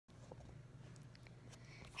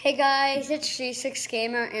Hey guys, it's G6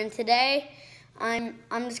 Gamer, and today I'm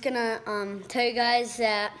just gonna tell you guys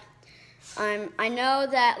that I know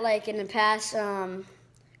that like in the past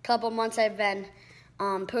couple months I've been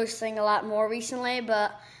posting a lot more recently,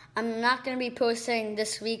 but I'm not gonna be posting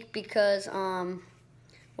this week because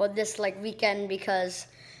this like weekend because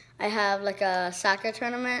I have like a soccer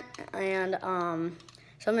tournament, and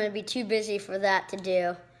so I'm gonna be too busy for that to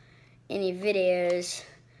do any videos,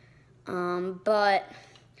 but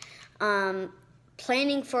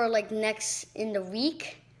planning for like next in the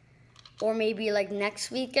week or maybe like next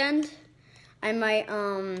weekend, I might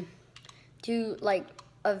do like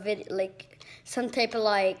a video, like some type of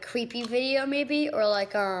like creepy video maybe, or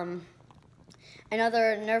like another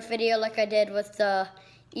Nerf video like I did with the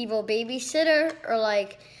evil babysitter, or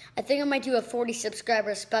like I think I might do a 40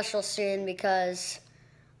 subscriber special soon because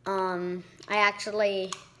I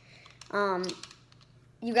actually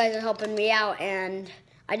you guys are helping me out, and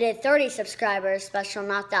I did 30 subscribers special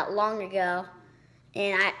not that long ago,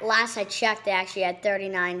 and last I checked, they actually had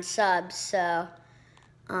 39 subs. So,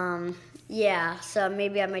 yeah. So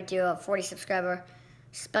maybe I might do a 40 subscriber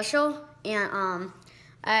special, and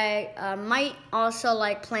I might also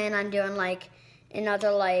like plan on doing like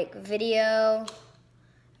another like video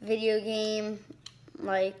game,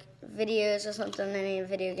 like videos or something. Any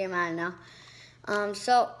video game, I don't know.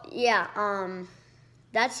 So yeah.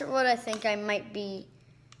 That's what I think I might be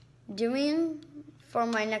doing for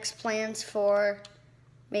my next plans for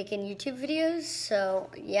making YouTube videos. So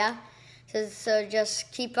yeah, so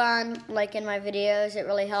just keep on liking my videos, it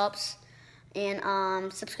really helps,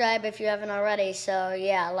 and subscribe if you haven't already. So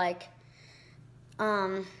yeah, like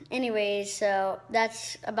anyways, so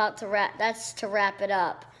that's to wrap it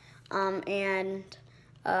up,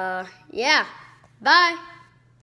 yeah, bye.